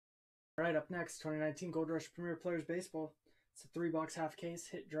All right, up next, 2019 Gold Rush Premier Players Baseball. It's a 3-box half case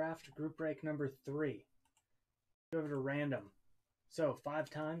hit draft group break number 3. Go over to random. So 5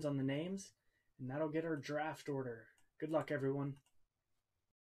 times on the names, and that'll get our draft order. Good luck, everyone.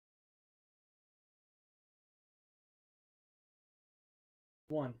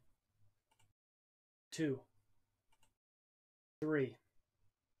 One, 2, 3,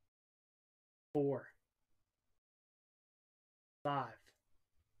 4, 5.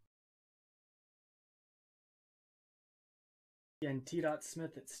 Again,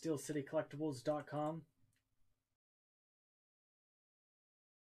 T.Smith at SteelCityCollectibles.com.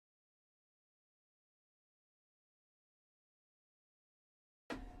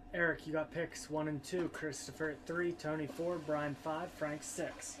 Eric, you got picks 1 and 2. Christopher at 3, Tony 4, Brian 5, Frank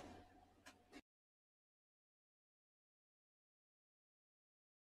 6.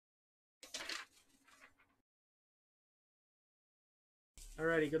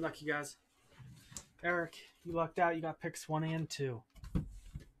 Alrighty, good luck, you guys. Eric, you lucked out. You got picks 1 and 2.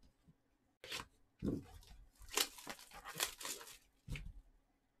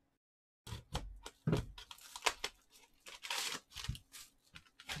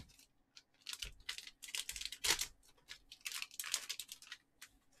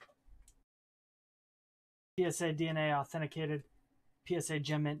 PSA DNA authenticated. PSA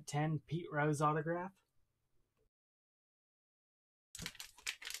Gem Mint 10 Pete Rose autograph.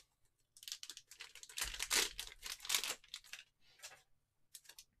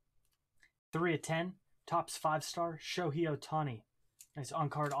 Three of 10, Topps 5-star, Shohei Ohtani. Nice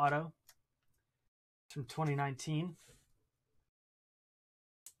on-card auto. It's from 2019.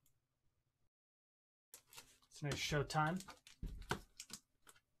 It's nice showtime.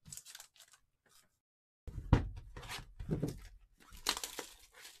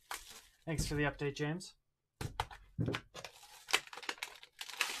 Thanks for the update, James.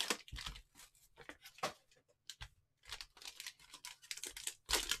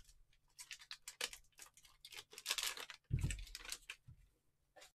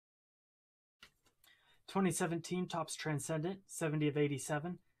 '17 Topps Transcendent, 70 of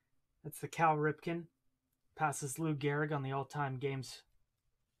 87. That's the Cal Ripken. Passes Lou Gehrig on the all-time games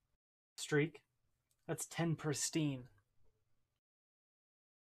streak. That's 10 pristine.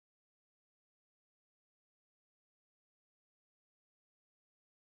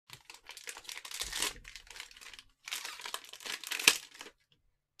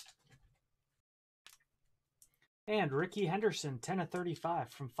 And Ricky Henderson, 10 of 35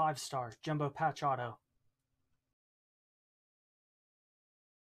 from 5-star, Jumbo Patch Auto.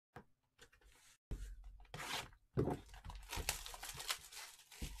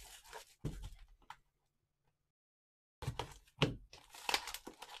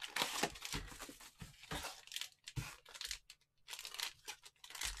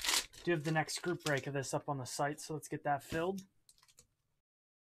 Do have the next group break of this up on the site, so let's get that filled.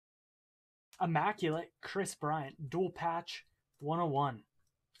 Immaculate, Chris Bryant, dual patch, 101.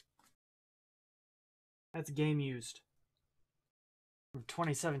 That's game used. From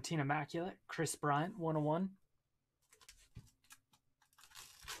 2017 Immaculate, Chris Bryant, 101.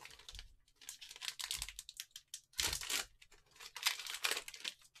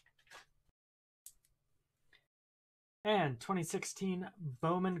 And 2016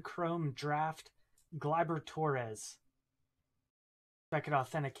 Bowman Chrome Draft, Gleyber Torres. Beckett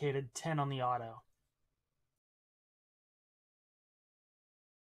authenticated, 10 on the auto.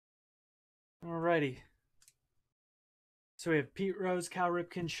 Alrighty. So we have Pete Rose, Cal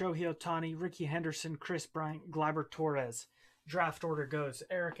Ripken, Shohei Ohtani, Ricky Henderson, Chris Bryant, Gleyber Torres. Draft order goes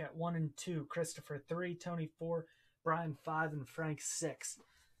Eric at 1 and 2, Christopher 3, Tony 4, Brian 5, and Frank 6.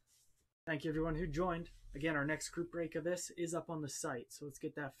 Thank you everyone who joined. Again, our next group break of this is up on the site, so let's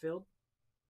get that filled.